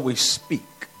also we speak,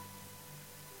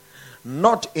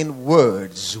 not in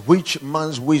words which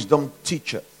man's wisdom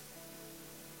teacheth,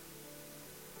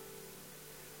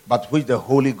 but which the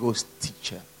Holy Ghost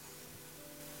teacheth.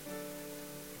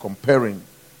 Comparing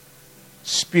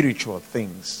spiritual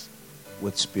things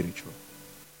with spiritual.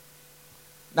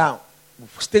 Now,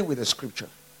 stay with the scripture.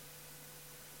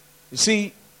 You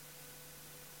see,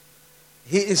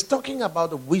 he is talking about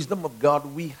the wisdom of God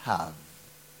we have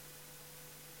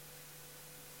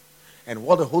and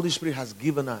what the Holy Spirit has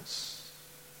given us.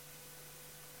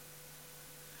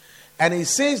 And he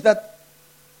says that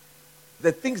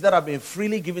the things that have been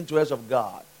freely given to us of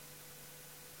God,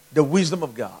 the wisdom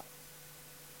of God,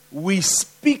 we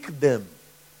speak them.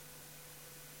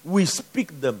 We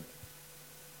speak them.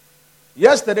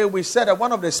 Yesterday we said that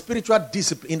one of the spiritual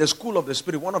disciplines in the school of the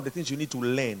Spirit, one of the things you need to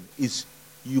learn is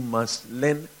you must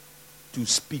learn to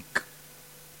speak.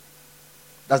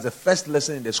 That's the first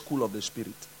lesson in the school of the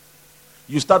Spirit.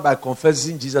 You start by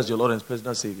confessing Jesus your Lord and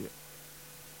personal Savior.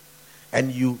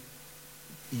 And you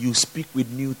speak with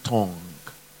new tongue.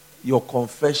 Your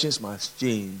confessions must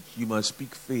change. You must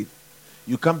speak faith.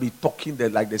 You can't be talking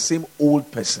like the same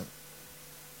old person.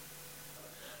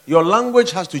 Your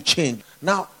language has to change.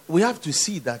 Now, we have to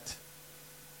see that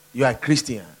you are a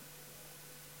Christian.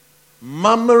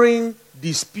 Murmuring,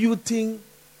 disputing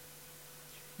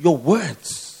your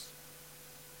words.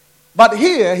 But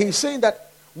here, he's saying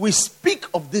that we speak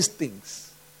of these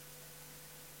things.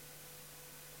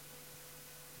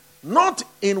 Not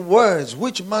in words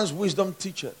which man's wisdom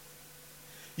teacheth.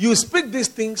 You speak these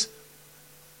things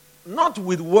not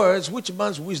with words which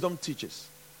man's wisdom teaches.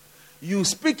 You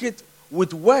speak it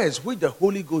with words which the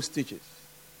Holy Ghost teaches.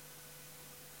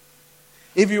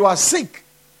 If you are sick,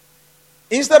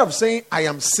 instead of saying, I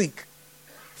am sick,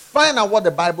 find out what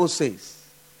the Bible says.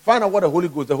 Find out what the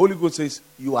Holy Ghost says,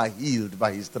 you are healed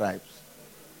by his stripes.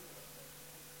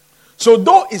 So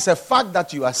though it's a fact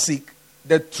that you are sick,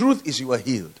 the truth is you are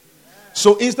healed.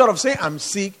 So instead of saying, I'm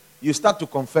sick, you start to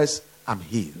confess, I'm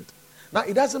healed. Now,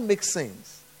 it doesn't make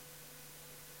sense.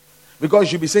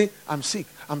 Because you'll be saying, I'm sick.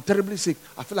 I'm terribly sick.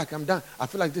 I feel like I'm done. I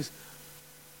feel like this.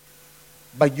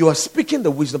 But you are speaking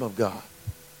the wisdom of God.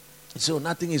 So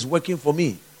nothing is working for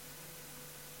me.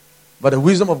 But the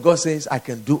wisdom of God says, I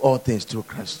can do all things through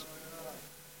Christ.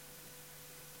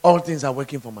 All things are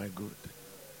working for my good.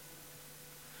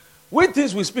 With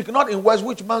things we speak, not in words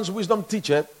which man's wisdom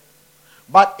teacheth,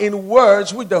 but in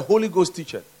words which the Holy Ghost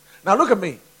teacheth. Now look at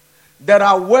me. There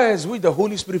are words which the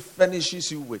Holy Spirit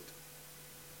furnishes you with.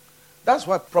 That's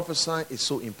why prophesying is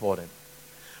so important.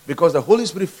 Because the Holy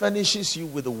Spirit furnishes you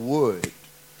with the word.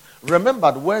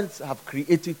 Remember, the words have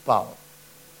creative power.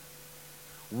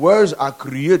 Words are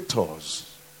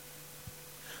creators.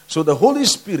 So the Holy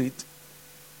Spirit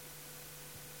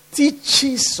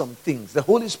teaches some things. The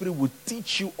Holy Spirit will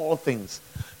teach you all things.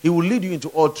 He will lead you into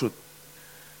all truth.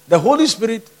 The Holy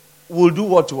Spirit will do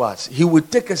what to us? He will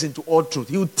take us into all truth.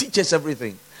 He will teach us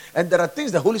everything. And there are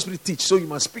things the Holy Spirit teach, so you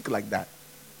must speak like that.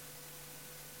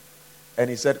 And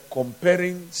he said,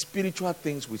 comparing spiritual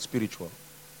things with spiritual.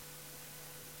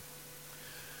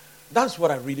 That's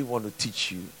what I really want to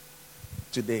teach you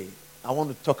today. I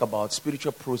want to talk about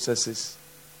spiritual processes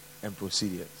and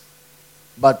procedures.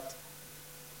 But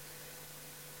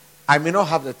I may not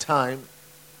have the time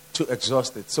to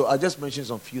exhaust it. So I'll just mention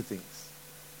some few things.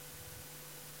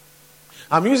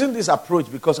 I'm using this approach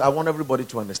because I want everybody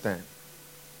to understand.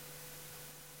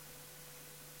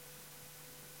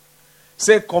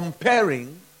 Say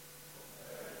comparing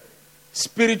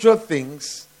spiritual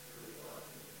things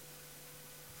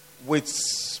with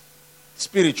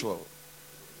spiritual.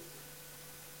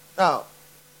 Now,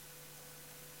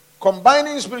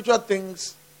 combining spiritual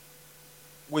things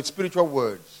with spiritual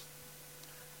words.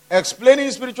 Explaining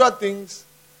spiritual things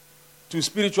to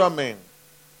spiritual men.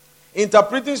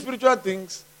 Interpreting spiritual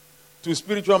things to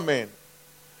spiritual men.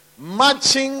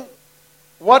 Matching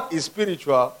what is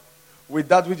spiritual with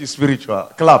that which is spiritual.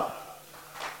 Clap.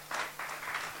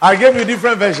 I gave you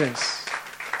different versions.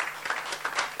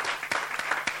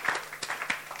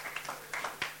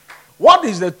 What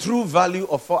is the true value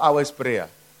of 4 hours prayer?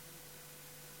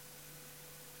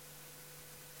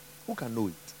 Who can know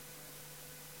it?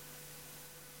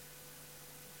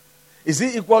 Is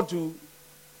it equal to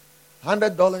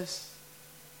 $100?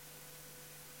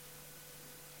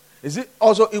 Is it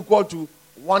also equal to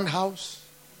one house?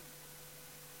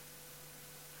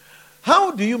 How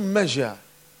do you measure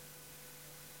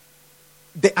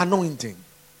the anointing?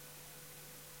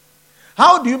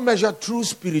 How do you measure true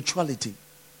spirituality?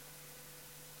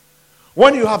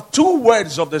 When you have 2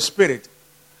 words of the Spirit,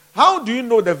 how do you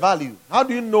know the value? How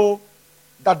do you know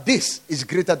that this is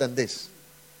greater than this?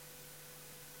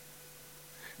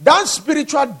 That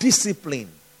spiritual discipline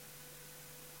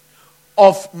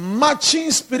of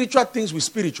matching spiritual things with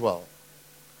spiritual,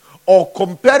 or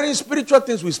comparing spiritual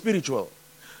things with spiritual,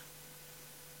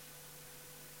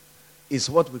 is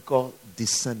what we call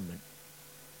discernment.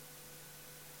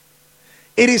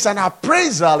 It is an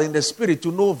appraisal in the spirit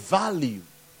to know value.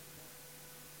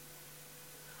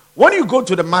 When you go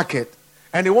to the market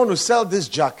and they want to sell this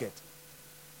jacket,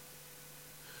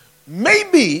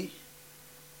 maybe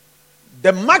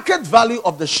the market value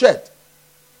of the shirt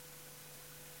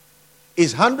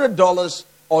is $100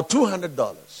 or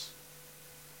 $200.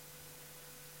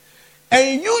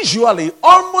 And usually,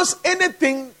 almost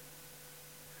anything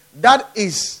that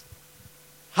is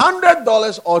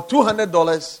 $100 or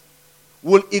 $200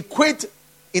 will equate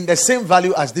in the same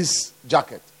value as this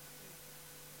jacket.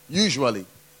 Usually.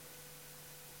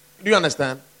 Do you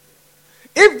understand?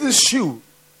 If this shoe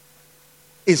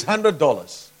is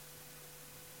 $100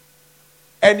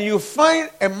 and you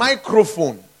find a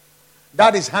microphone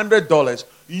that is $100,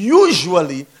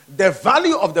 usually the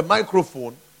value of the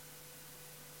microphone,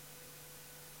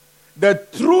 the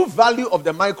true value of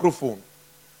the microphone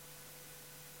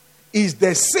is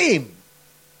the same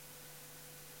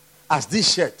as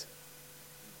this shirt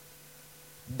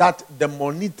that the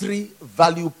monetary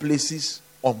value places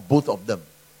on both of them.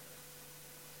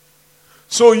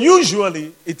 So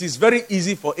usually it is very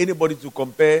easy for anybody to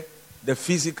compare the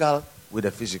physical with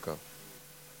the physical.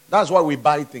 That's why we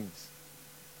buy things.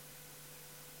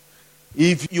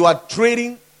 If you are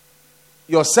trading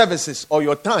your services or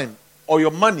your time or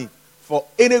your money for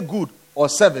any good or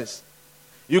service,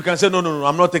 you can say, no,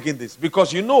 I'm not taking this.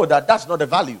 Because you know that that's not the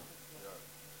value. Yeah.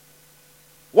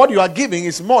 What you are giving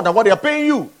is more than what they are paying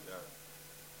you. Yeah.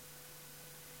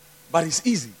 But it's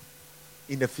easy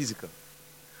in the physical.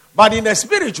 But in the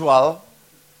spiritual,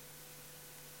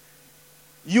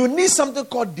 you need something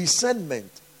called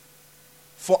discernment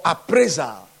for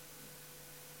appraisal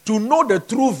to know the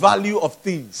true value of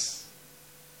things.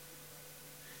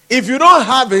 If you don't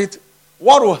have it,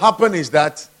 what will happen is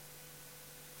that,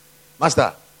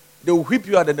 Master, they will whip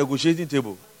you at the negotiating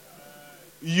table.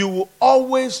 You will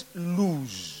always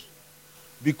lose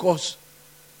because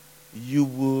you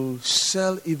will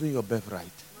sell even your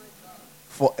birthright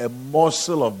for a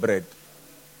morsel of bread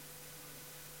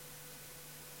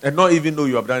and not even know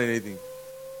you have done anything.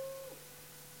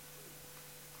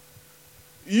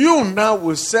 You now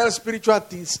will sell spiritual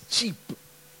things cheap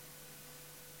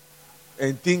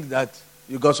and think that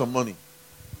you got some money.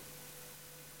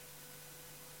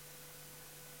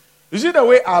 You see the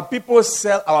way our people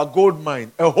sell our gold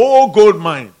mine, a whole gold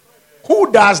mine.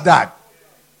 Who does that?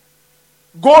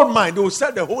 Gold mine, they will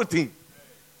sell the whole thing.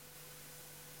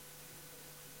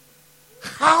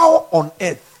 How on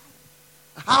earth?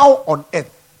 How on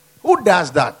earth? Who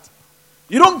does that?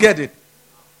 You don't get it.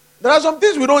 There are some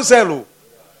things we don't sell.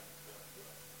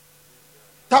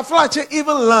 Taflache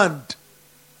even learned.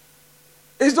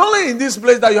 It's only in this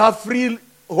place that you have free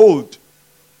hold.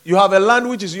 You have a land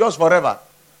which is yours forever.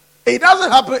 It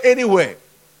doesn't happen anywhere.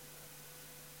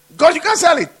 Because you can't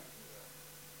sell it.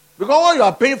 Because what you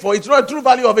are paying for, it's not the true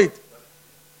value of it.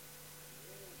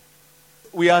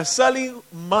 We are selling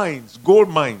mines, gold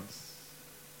mines.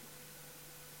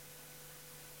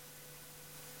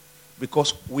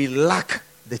 Because we lack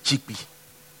the chippy.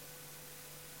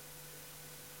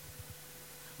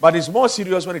 But it's more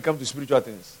serious when it comes to spiritual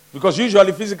things. Because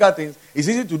usually physical things, it's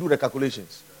easy to do the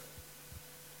calculations.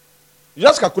 You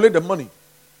just calculate the money.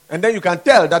 And then you can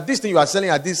tell that this thing you are selling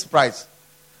at this price.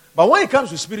 But when it comes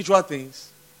to spiritual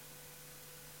things,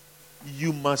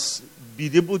 you must be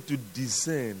able to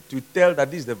discern, to tell that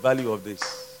this is the value of this.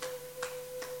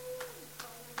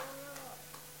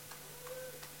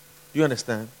 Do you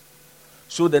understand?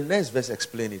 So the next verse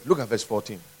explains it. Look at verse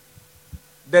 14.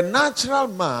 The natural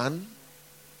man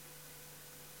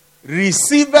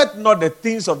receiveth not the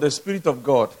things of the Spirit of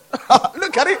God.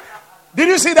 Look at it. Did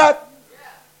you see that?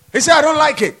 He said, I don't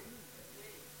like it.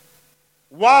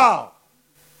 Wow.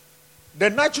 The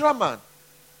natural man,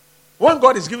 when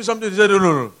God is giving something, he said,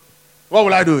 no. What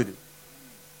will I do with it?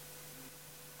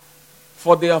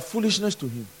 For they are foolishness to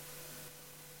him.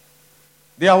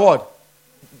 They are what?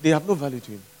 They have no value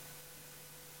to him.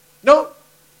 No.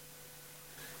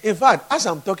 In fact, as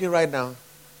I'm talking right now,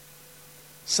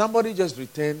 somebody just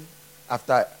returned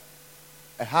after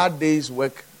a hard day's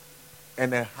work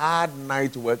and a hard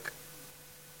night work.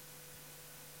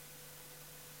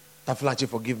 Taflache,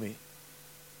 forgive me.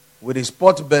 With his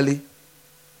pot belly,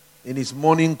 in his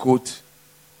morning coat,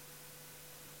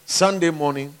 Sunday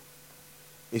morning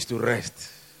is to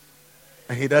rest.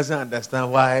 And he doesn't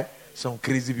understand why some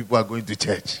crazy people are going to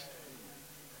church.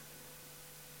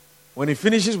 When he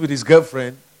finishes with his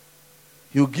girlfriend,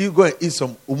 he'll go and eat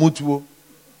some umutuo.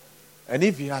 And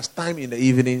if he has time in the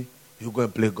evening, he'll go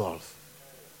and play golf.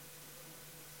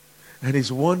 And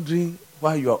he's wondering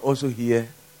why you are also here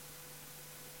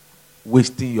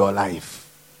wasting your life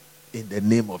in the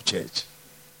name of church.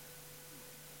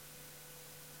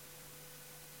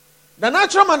 The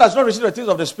natural man does not receive the things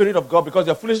of the Spirit of God because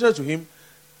they are foolishness to him.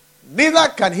 Neither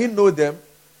can he know them.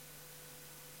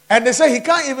 And they say he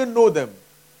can't even know them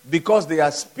because they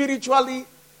are spiritually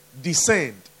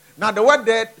discerned. Now the word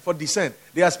there for discern,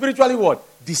 they are spiritually what?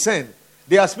 Discerned.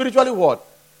 They are spiritually what?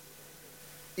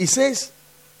 It says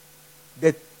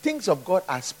the things of God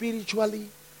are spiritually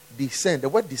discerned. The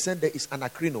word discerned there is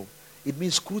anakrino. It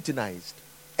means scrutinized,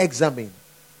 examined,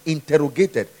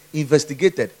 interrogated,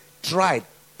 investigated, tried,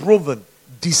 proven,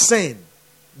 discerned,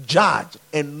 judged,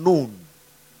 and known.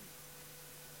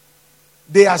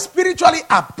 They are spiritually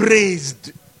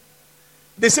appraised.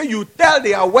 They say you tell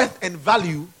their worth and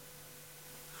value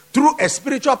through a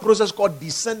spiritual process called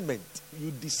discernment.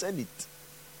 You discern it.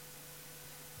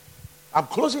 I'm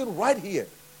closing right here.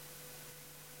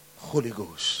 Holy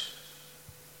Ghost.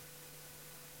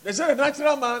 They say the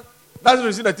natural man doesn't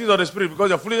receive the things of the Spirit because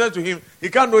they're foolishness to him. He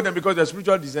can't know them because they're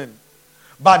spiritual discerned.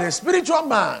 But the spiritual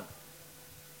man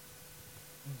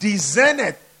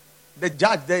discerneth. The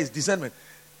judge there is discernment.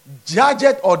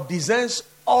 Judgeth or discerns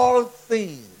all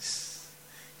things.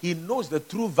 He knows the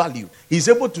true value. He's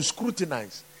able to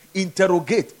scrutinize,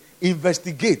 interrogate,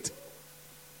 investigate,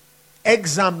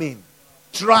 examine,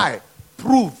 try,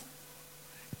 prove,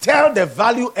 tell the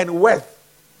value and worth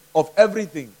of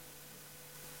everything.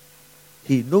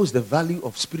 He knows the value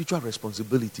of spiritual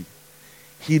responsibility.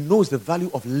 He knows the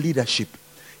value of leadership.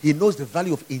 He knows the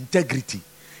value of integrity.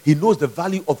 He knows the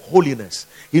value of holiness.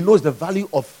 He knows the value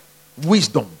of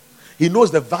wisdom. He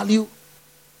knows the value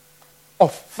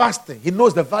of fasting. He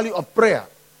knows the value of prayer.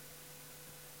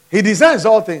 He designs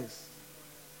all things.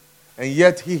 And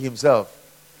yet he himself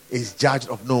is judged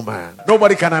of no man.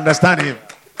 Nobody can understand him.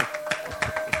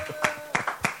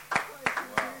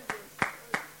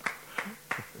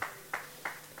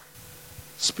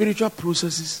 Spiritual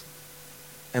processes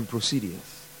and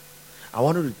procedures. I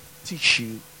wanted to teach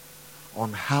you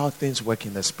on how things work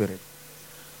in the spirit.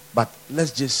 But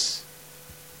let's just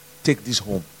take this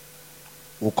home.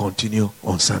 We'll continue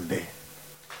on Sunday.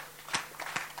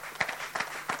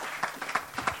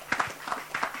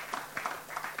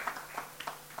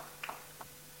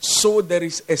 So there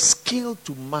is a skill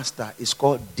to master. It's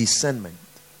called discernment.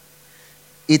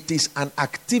 It is an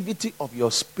activity of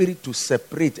your spirit to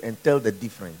separate and tell the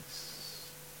difference.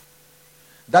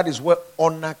 That is where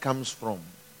honor comes from.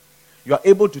 You are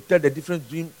able to tell the difference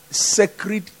between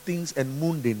sacred things and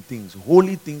mundane things,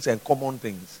 holy things and common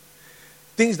things,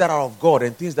 things that are of God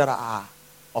and things that are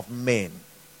of men.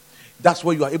 That's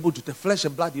where you are able to. The flesh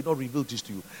and blood did not reveal this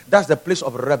to you. That's the place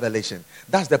of revelation.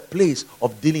 That's the place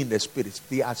of dealing in the spirits.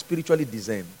 They are spiritually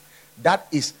discerned. That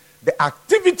is the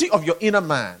activity of your inner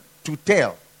man to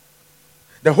tell.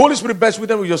 The Holy Spirit bears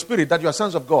witness with your spirit that you are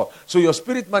sons of God. So your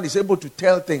spirit man is able to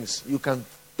tell things. You can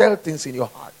tell things in your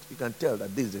heart. You can tell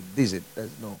that this is it.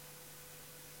 No.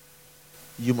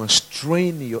 You must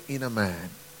train your inner man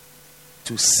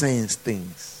to sense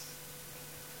things.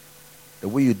 The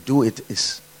way you do it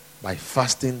is by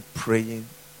fasting, praying,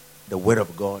 the word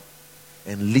of God,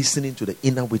 and listening to the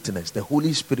inner witness. The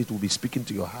Holy Spirit will be speaking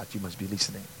to your heart. You must be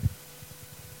listening.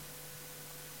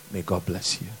 May God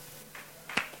bless you.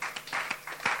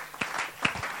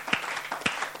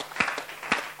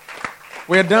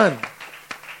 We're done.